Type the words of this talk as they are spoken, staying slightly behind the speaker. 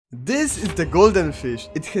This is the golden fish.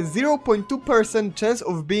 It has 0.2% chance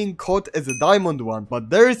of being caught as a diamond one, but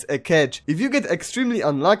there is a catch. If you get extremely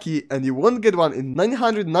unlucky and you won't get one in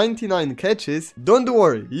 999 catches, don't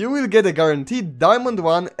worry, you will get a guaranteed diamond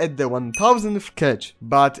one at the 1000th catch.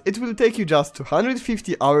 But it will take you just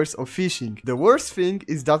 250 hours of fishing. The worst thing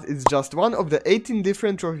is that it's just one of the 18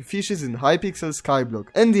 different trophy fishes in Hypixel Skyblock.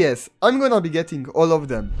 And yes, I'm gonna be getting all of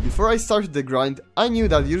them. Before I started the grind, I knew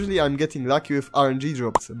that usually I'm getting lucky with RNG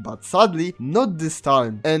drops, but sadly, not this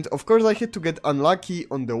time. And of course I had to get unlucky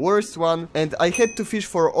on the worst one, and I had to fish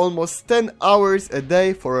for almost 10 hours a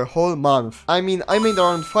day for a whole month. I mean, I made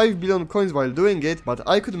around 5 billion coins while doing it, but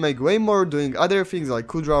I could make way more doing other things like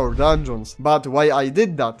Kudra or dungeons. But why I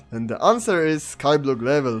did that? And the answer is Skyblock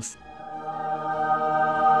levels.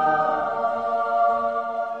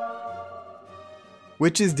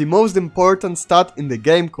 Which is the most important stat in the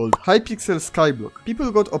game called Hypixel Skyblock. People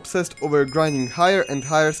got obsessed over grinding higher and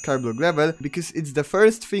higher Skyblock level because it's the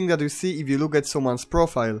first thing that you see if you look at someone's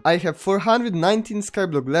profile. I have 419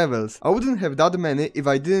 Skyblock levels. I wouldn't have that many if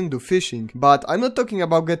I didn't do fishing, but I'm not talking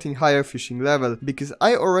about getting higher fishing level because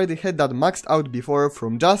I already had that maxed out before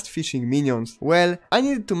from just fishing minions. Well, I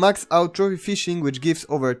needed to max out trophy fishing, which gives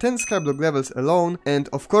over 10 Skyblock levels alone, and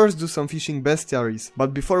of course do some fishing bestiaries.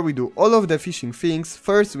 But before we do all of the fishing things,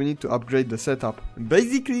 first we need to upgrade the setup.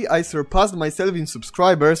 Basically, I surpassed myself in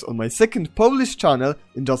subscribers on my second Polish channel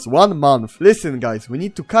in just 1 month. Listen guys, we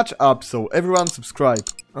need to catch up, so everyone subscribe.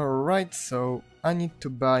 Alright, so I need to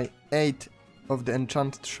buy 8 of the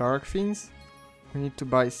enchanted shark fins. We need to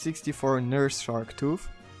buy 64 nurse shark tooth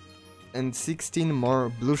and 16 more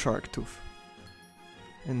blue shark tooth.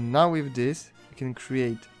 And now with this, we can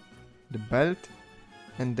create the belt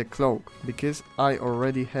and the cloak, because I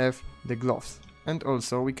already have the gloves. And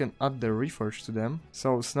also we can add the reforge to them.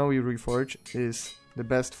 So snowy reforge is the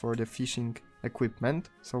best for the fishing equipment.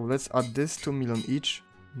 So let's add this, 2 million each.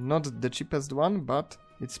 Not the cheapest one, but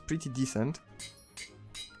it's pretty decent.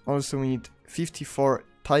 Also we need 54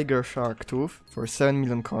 tiger shark tooth for 7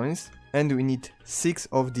 million coins. And we need 6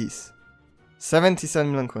 of these. 77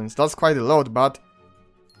 million coins. That's quite a lot, but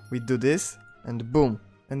we do this and boom.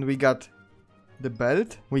 And we got the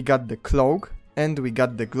belt, we got the cloak, and we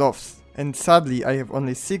got the gloves. And sadly I have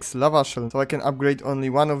only 6 lava shells, so I can upgrade only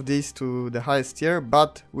one of these to the highest tier,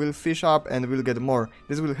 but we'll fish up and we'll get more.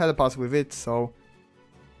 This will help us with it, so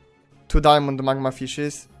 2 diamond magma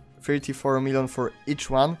fishes, 34 million for each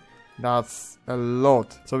one. That's a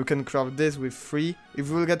lot. So we can craft this with 3.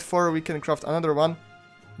 If we'll get 4, we can craft another one.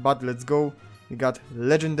 But let's go. We got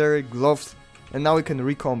legendary gloves, and now we can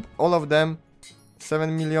recomp all of them.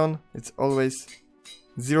 7 million, it's always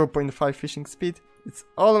 0.5 fishing speed. It's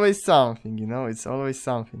always something, you know, it's always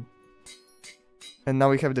something. And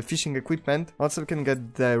now we have the fishing equipment. Also we can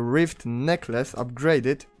get the rift necklace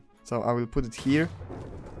upgraded. So I will put it here.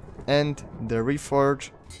 And the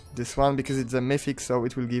reforge, this one, because it's a mythic, so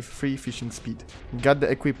it will give 3 fishing speed. Got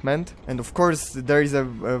the equipment. And of course there is a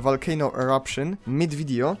volcano eruption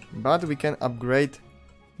mid-video, but we can upgrade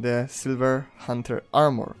the silver hunter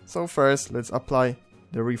armor. So first let's apply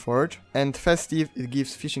the reforge, and festive, it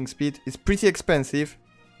gives fishing speed. It's pretty expensive,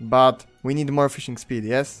 but we need more fishing speed.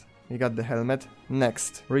 Yes, we got the helmet.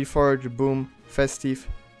 Next, reforge, boom, festive,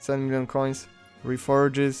 7 million coins,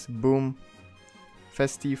 reforges, boom,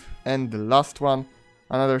 festive, and the last one,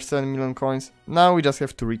 another 7 million coins. Now we just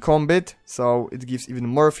have to recomb it, so it gives even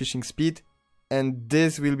more fishing speed. And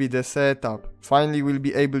this will be the setup. Finally we'll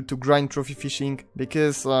be able to grind trophy fishing,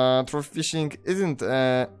 because trophy fishing isn't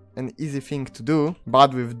an easy thing to do,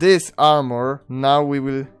 but with this armor, now we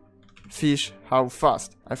will fish how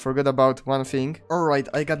fast. I forgot about one thing. Alright,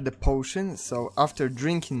 I got the potion, so after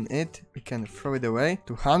drinking it, we can throw it away.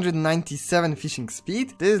 297 fishing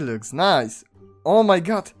speed. This looks nice. Oh my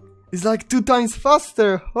god, it's like 2 times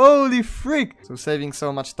faster. Holy freak. So saving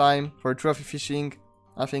so much time for trophy fishing,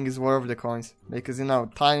 I think is worth the coins, because you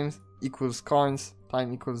know, time equals coins.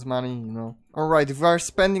 Time equals money, you know. Alright, if we are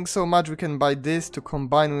spending so much, we can buy this to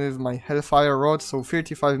combine with my Hellfire Rod, so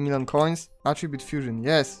 35 million coins. Attribute fusion,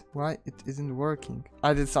 yes. Why it isn't working?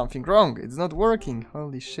 I did something wrong, it's not working,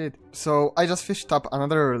 holy shit. So I just fished up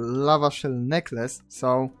another lava shell necklace,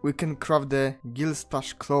 so we can craft the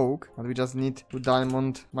Gilstash cloak, and we just need 2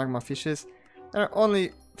 diamond magma fishes. There are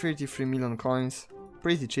only 33 million coins,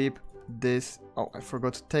 pretty cheap. This, oh, I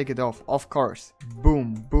forgot to take it off, of course.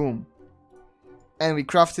 Boom, boom. And we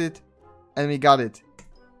crafted it, and we got it.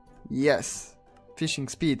 Yes, fishing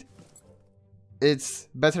speed. It's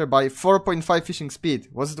better by 4.5 fishing speed.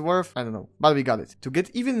 Was it worth? I don't know, but we got it. To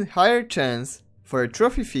get even higher chance for a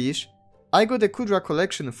trophy fish, I got a Kudra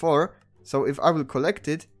collection 4, so if I will collect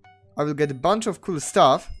it, I will get a bunch of cool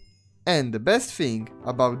stuff. And the best thing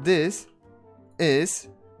about this is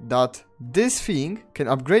that this thing can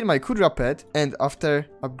upgrade my Kudra pet, and after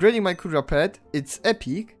upgrading my Kudra pet, it's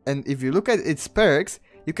epic. And if you look at its perks,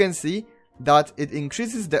 you can see that it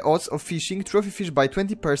increases the odds of fishing trophy fish by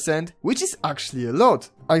 20%, which is actually a lot.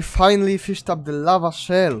 I finally fished up the lava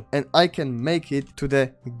shell, and I can make it to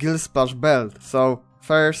the gill splash belt. So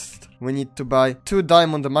first, we need to buy 2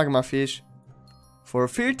 diamond magma fish for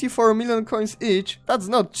 34 million coins each. That's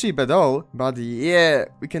not cheap at all, but yeah,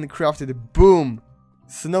 we can craft it. Boom!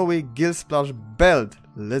 Snowy gill splash belt.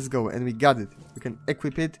 Let's go, and we got it. We can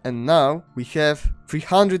equip it, and now we have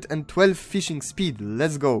 312 fishing speed.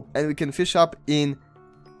 Let's go, and we can fish up in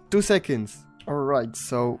 2 seconds. Alright,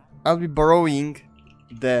 so I'll be borrowing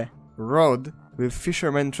the rod with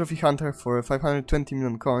Fisherman Trophy Hunter for 520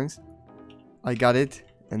 million coins. I got it,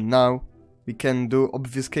 and now we can do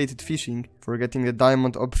obfuscated fishing for getting the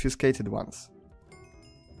diamond obfuscated ones.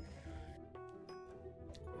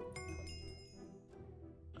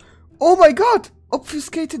 Oh my god!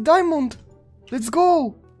 Obfuscated diamond! Let's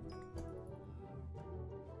go!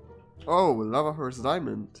 Oh, lava horse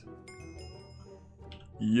diamond.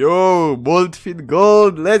 Yo, Boltfin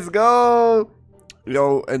gold, let's go!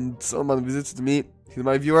 Yo, and someone visited me, he's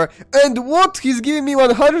my viewer. And what? He's giving me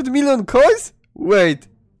 100 million coins? Wait.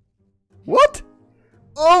 What?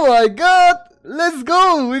 Oh my god! Let's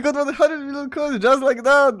go! We got 100 million coins just like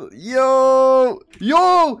that! Yo!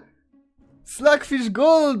 Yo! Slackfish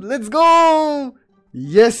gold! Let's go!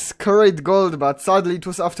 Yes, correct gold, but sadly it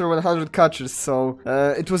was after 100 catches, so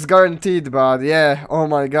it was guaranteed, but yeah, oh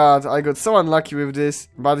my god, I got so unlucky with this.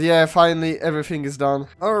 But yeah, finally everything is done.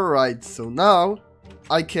 Alright, so now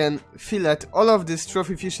I can fillet all of these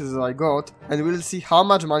trophy fishes that I got, and we'll see how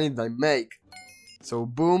much money did I make. So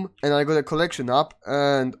boom, and I got a collection up,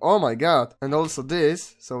 and oh my god, and also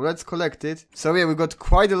this, so let's collect it. So yeah, we got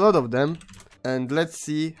quite a lot of them. And let's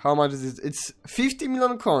see how much is it. It's 50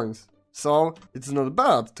 million coins. So it's not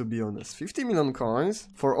bad, to be honest. 50 million coins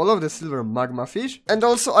for all of the silver magma fish. And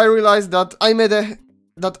also I realized that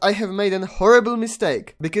I have made a horrible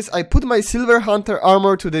mistake, because I put my silver hunter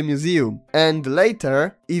armor to the museum, and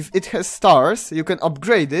later, if it has stars, you can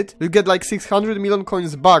upgrade it. You get like 600 million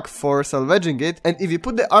coins back for salvaging it, and if you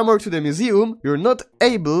put the armor to the museum, you're not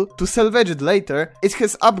able to salvage it later. It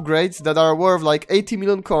has upgrades that are worth like 80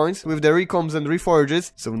 million coins with the recombs and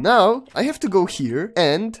reforges. So now I have to go here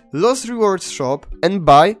and Lost Rewards shop and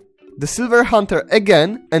buy the silver hunter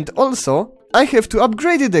again, and also I have to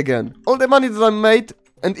upgrade it again. All the money that I made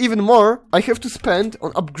and even more I have to spend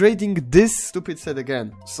on upgrading this stupid set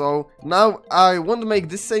again. So now I won't make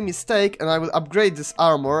this same mistake, and I will upgrade this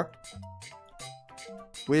armor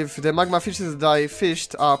with the magma fishes that I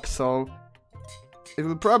fished up. So it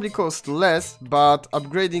will probably cost less, but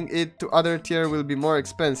upgrading it to other tier will be more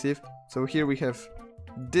expensive. So here we have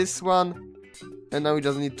this one, and now we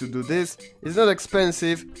just need to do this. It's not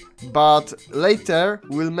expensive, but later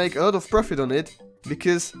we'll make a lot of profit on it,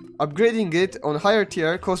 because upgrading it on higher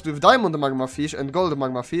tier costs with diamond magma fish and gold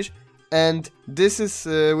magma fish, and this is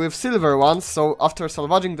with silver ones, so after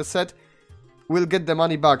salvaging the set we'll get the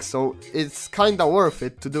money back, so it's kinda worth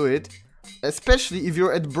it to do it. Especially if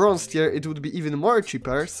you're at bronze tier, it would be even more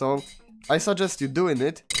cheaper, so I suggest you doing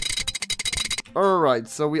it. Alright,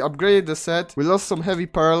 so we upgraded the set. We lost some heavy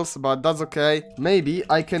pearls, but that's okay. Maybe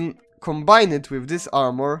I can combine it with this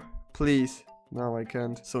armor, please. Now I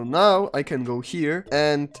can't. So now I can go here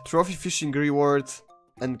and trophy fishing rewards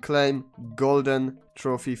and claim golden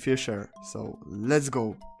trophy fisher. So let's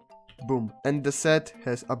go. Boom. And the set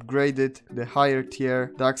has upgraded the higher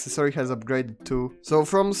tier. The accessory has upgraded too. So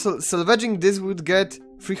from salvaging this would get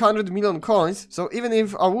 300 million coins. So even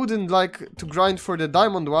if I wouldn't like to grind for the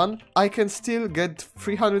diamond one, I can still get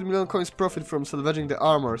 300 million coins profit from salvaging the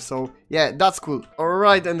armor. So yeah, that's cool.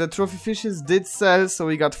 Alright, and the trophy fishes did sell, so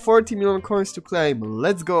we got 40 million coins to claim.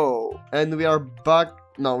 Let's go. And we are back.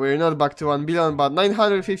 No, we're not back to 1 billion, but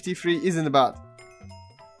 953 isn't bad.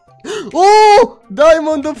 Oh!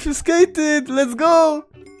 Diamond obfuscated! Let's go!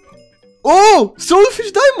 Oh!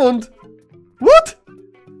 Soulfish diamond! What?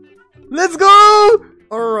 Let's go!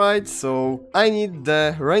 Alright, so I need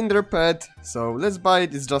the reindeer pet, so let's buy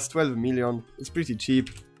it. It's just 12 million. It's pretty cheap.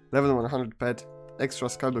 Level 100 pet. Extra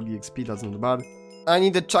Skyblock EXP, that's not bad. I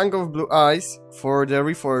need a chunk of blue eyes for the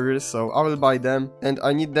reforgers, so I will buy them. And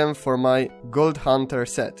I need them for my gold hunter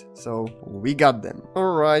set, so we got them.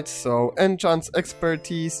 Alright, so enchants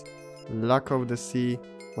expertise, luck of the sea,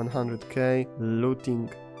 100k,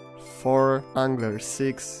 looting 4, angler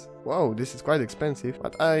 6. Wow, this is quite expensive,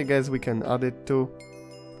 but I guess we can add it to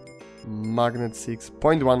magnet 6,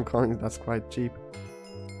 0.1 coins, that's quite cheap.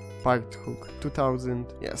 spiked hook 2000.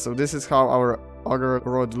 Yeah, so this is how our auger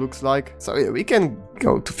rod looks like. So yeah, we can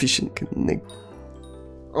go to fishing.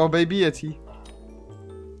 Oh baby Yeti.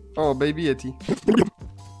 Oh baby Yeti.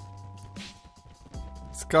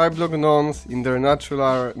 Skyblock nons in their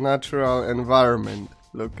natural environment.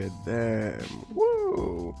 Look at them.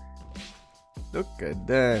 Woo! Look at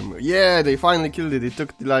them. Yeah, they finally killed it. It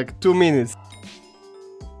took like 2 minutes.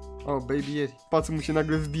 O, Baby Yeti. Patrz, mu się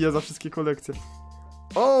nagle wbija za wszystkie kolekcje.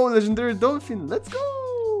 O, Legendary Dolphin. Let's go!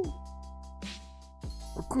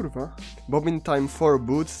 O kurwa. Bobbin Time 4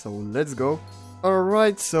 boots, so let's go.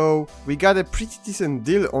 Alright, so we got a pretty decent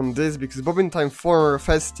deal on this because Bobbin Time 4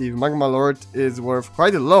 Festive Magma Lord is worth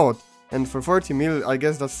quite a lot. And for 40 mil, I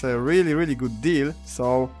guess that's a really good deal.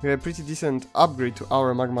 So we have a pretty decent upgrade to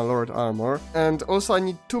our Magma Lord armor. And also I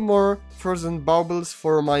need 2 more frozen baubles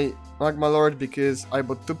for my Magma Lord because I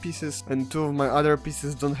bought 2 pieces and 2 of my other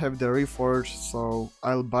pieces don't have the reforge, so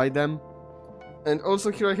I'll buy them. And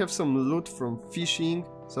also here I have some loot from fishing,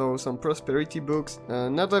 so some prosperity books.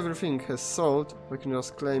 Not everything has sold, we can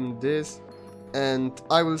just claim this. And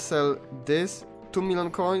I will sell this, 2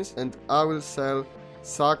 million coins, and I will sell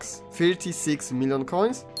Sax 36 million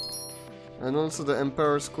coins. And also the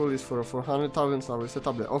Emperor's School is for 400,000, so I will set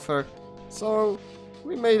up the offer. So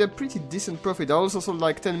we made a pretty decent profit. I also sold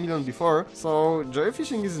like 10 million before, so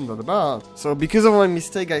jellyfishing isn't that bad. So because of my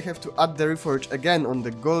mistake I have to add the reforge again on the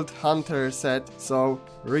Gold Hunter set. So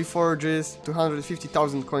reforges,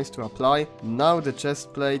 250,000 coins to apply. Now the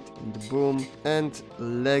chest plate, and boom, and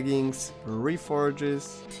leggings,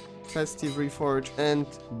 reforges, festive reforge, and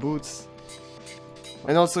boots.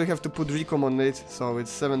 And also you have to put recomp on it, so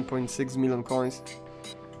it's 7.6 million coins.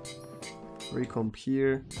 Recomp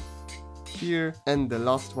here, here, and the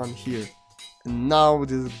last one here. And now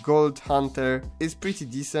this Gold Hunter is pretty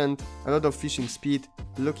decent, a lot of fishing speed,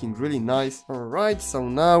 looking really nice. Alright, so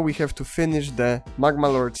now we have to finish the Magma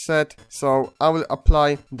Lord set, so I will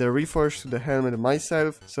apply the reforge to the helmet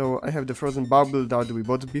myself. So I have the frozen bubble that we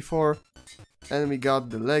bought before. And we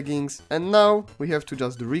got the leggings, and now we have to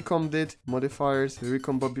just recomb it. Modifiers,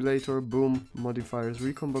 recombobulator, boom, modifiers,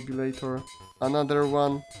 recombobulator, another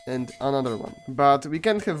one, and another one. But we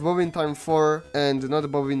can't have Bobbin Time 4 and not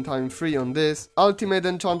Bobbin Time 3 on this. Ultimate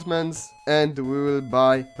enchantments, and we will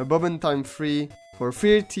buy a Bobbin Time 3 for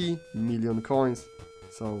 30 million coins.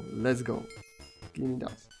 So let's go. Give me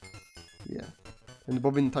that. Yeah. And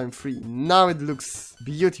Bobbin Time 3. Now it looks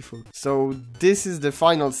beautiful. So this is the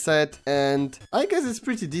final set, and I guess it's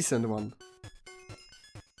pretty decent one.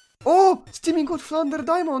 Oh! Steaming Hot Flounder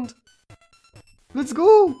Diamond! Let's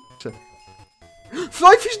go!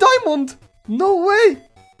 Flyfish Diamond! No way!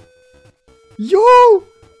 Yo!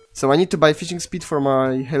 So I need to buy fishing speed for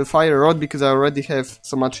my Hellfire Rod because I already have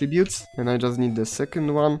some attributes. And I just need the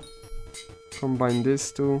second one. Combine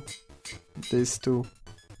these two.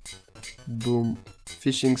 Boom.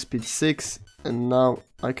 Fishing speed 6, and now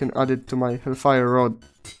I can add it to my Hellfire Rod.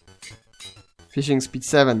 Fishing speed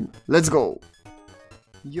 7. Let's go!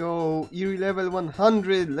 Yo, Eerie level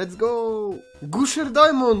 100. Let's go! Gusher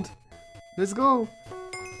Diamond. Let's go!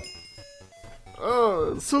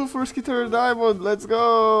 Oh, Sulfur Skitter Diamond. Let's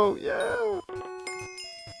go! Yeah!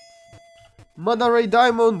 Mana Ray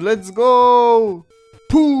Diamond. Let's go!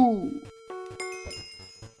 Pooh!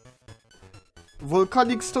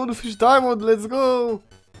 Volcanic Stonefish Diamond, let's go!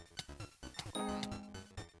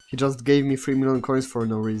 He just gave me 3 million coins for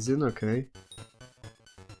no reason, okay.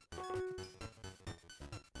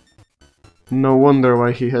 No wonder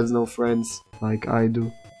why he has no friends, like I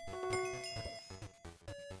do.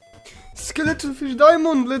 Skeleton Fish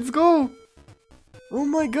Diamond, let's go! Oh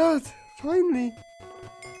my god, finally!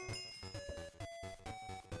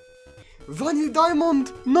 Vanilla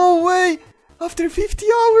Diamond, no way! After 50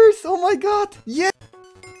 hours! Oh my god! Yeah!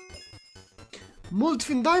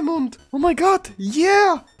 Moltfin Diamond! Oh my god!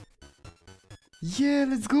 Yeah! Yeah,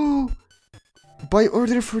 let's go! Buy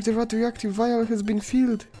order for the radioactive vial has been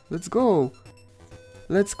filled. Let's go!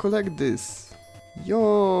 Let's collect this.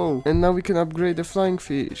 Yo! And now we can upgrade the flying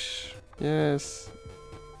fish. Yes.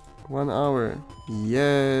 1 hour.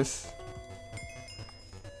 Yes.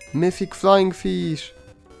 Mythic flying fish.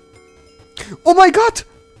 Oh my god!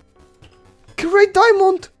 Great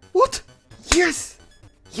Diamond! What? Yes!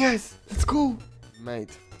 Yes! Let's go!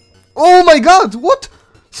 Mate. Oh my god! What?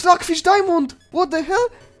 Slugfish Diamond! What the hell?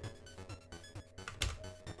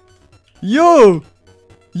 Yo!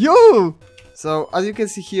 Yo! So, as you can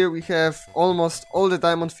see here, we have almost all the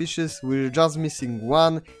diamond fishes. We're just missing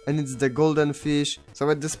one, and it's the golden fish. So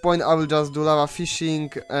at this point, I will just do lava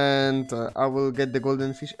fishing, and I will get the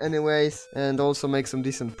golden fish anyways, and also make some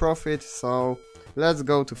decent profit. So, let's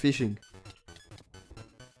go to fishing.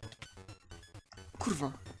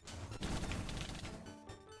 Kurwa.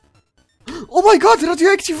 Oh my god,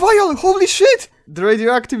 radioactive vial! Holy shit! The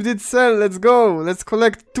radioactive did sell, let's go! Let's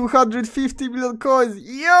collect 250 million coins!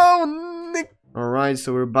 Yo, Nick! Alright,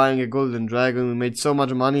 so we're buying a golden dragon. We made so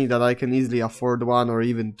much money that I can easily afford one or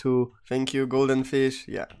even two. Thank you, golden fish.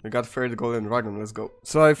 Yeah, we got third golden dragon, let's go.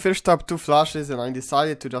 So I fished up 2 flashes and I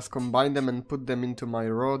decided to just combine them and put them into my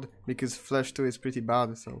rod, because flash 2 is pretty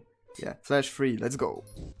bad, so yeah, flash 3, let's go.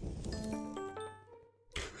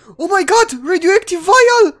 Oh my god, radioactive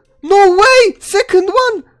vial! No way! Second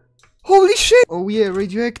one! Holy shit! Oh yeah,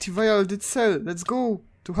 radioactive vial did sell. Let's go.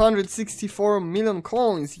 264 million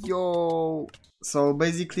coins. Yo! So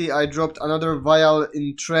basically I dropped another vial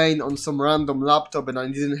in train on some random laptop and I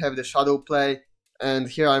didn't have the shadow play. And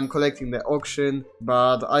here I'm collecting the auction.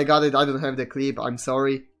 But I got it. I don't have the clip. I'm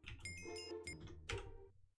sorry.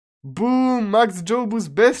 Boom! Max Jobus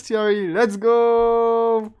Bestiary. Let's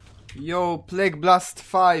go! Yo, Plague Blast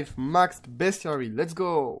 5. Maxed Bestiary. Let's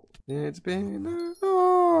go! It's been a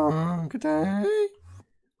long day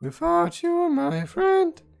without you, my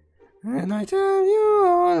friend, and I tell you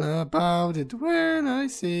all about it when I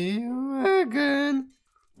see you again.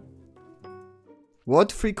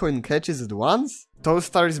 What 3 coin catches at once?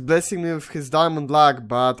 Toastar is blessing me with his diamond luck,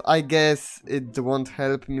 but I guess it won't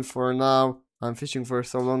help me for now. I'm fishing for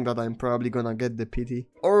so long that I'm probably gonna get the pity.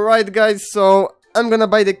 Alright guys, so I'm gonna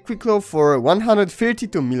buy the quick claw for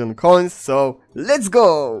 132 million coins, so let's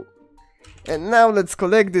go! And now let's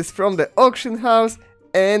collect this from the auction house,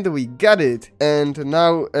 and we got it. And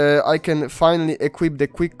now I can finally equip the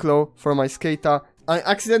quick claw for my skater. I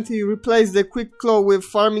accidentally replaced the quick claw with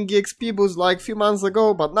farming EXP boost like a few months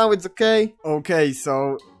ago, but now it's okay. Okay,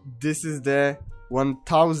 so this is the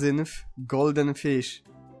 1000th golden fish.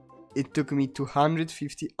 It took me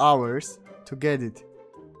 250 hours to get it.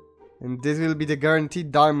 And this will be the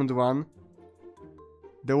guaranteed diamond one.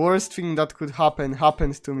 The worst thing that could happen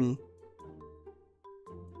happened to me.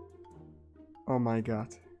 Oh my god.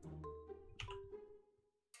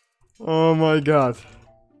 Oh my god.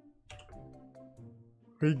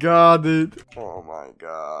 We got it. Oh my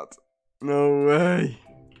god. No way.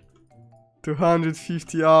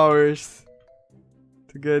 250 hours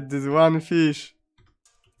to get this one fish.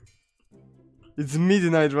 It's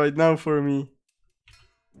midnight right now for me.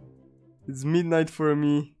 It's midnight for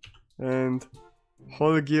me. And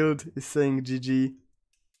whole guild is saying GG.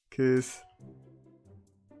 Cause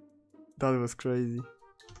that was crazy.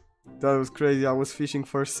 That was crazy. I was fishing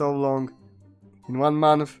for so long. In 1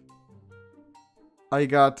 month, I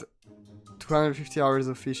got 250 hours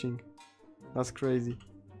of fishing. That's crazy.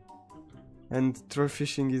 And trophy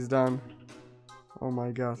fishing is done. Oh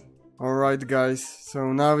my god. Alright guys,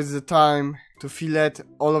 so now is the time to fillet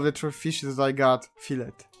all of the trophy fishes I got.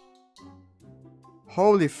 Fillet.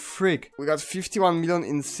 Holy frick. We got 51 million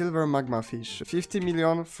in silver magma fish. 50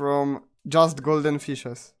 million from just golden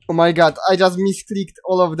fishes. Oh my god, I just misclicked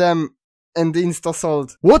all of them and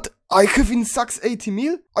insta-sold. What? I have in sacks 80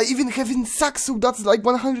 mil? I even have in sacks, so that's like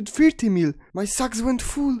 130 mil. My sacks went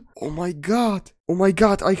full. Oh my god. Oh my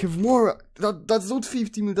god, I have more. That's not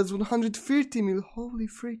 50 mil, that's 130 mil. Holy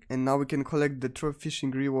frick. And now we can collect the trophy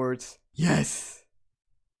fishing rewards. Yes.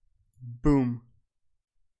 Boom.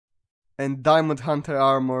 And diamond hunter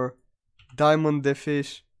armor. Diamond the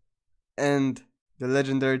fish. And the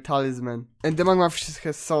legendary talisman. And the magma fish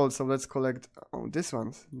has sold, so let's collect... Oh, these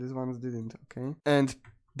ones didn't, okay. And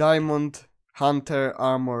diamond hunter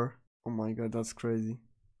armor. Oh my god, that's crazy.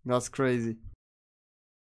 That's crazy.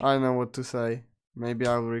 I don't know what to say. Maybe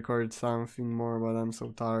I will record something more, but I'm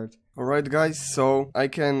so tired. Alright guys, so I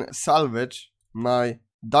can salvage my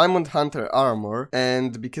diamond hunter armor.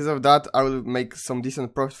 And because of that, I will make some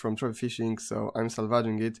decent profit from trophy fishing, so I'm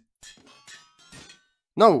salvaging it.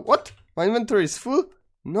 No, what? My inventory is full?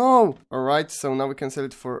 No! Alright, so now we can sell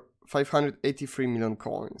it for 583 million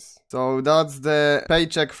coins. So that's the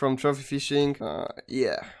paycheck from trophy fishing.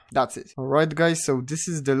 Yeah, that's it. Alright guys, so this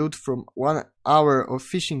is the loot from 1 hour of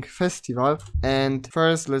fishing festival. And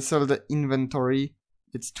first let's sell the inventory.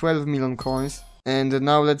 It's 12 million coins. And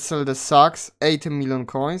now let's sell the sacks, 8 million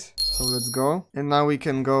coins. So let's go. And now we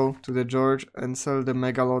can go to the George and sell the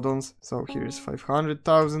megalodons. So here's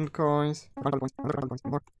 500,000 coins.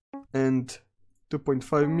 And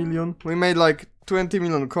 2.5 million. We made like 20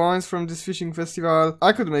 million coins from this fishing festival.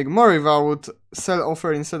 I could make more if I would sell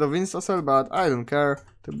offer instead of insta-sell, but I don't care.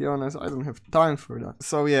 To be honest, I don't have time for that.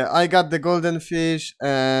 So yeah, I got the golden fish,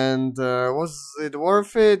 and was it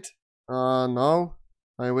worth it? No.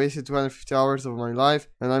 I wasted 250 hours of my life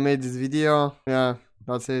and I made this video. Yeah,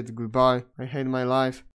 that's it. Goodbye. I hate my life.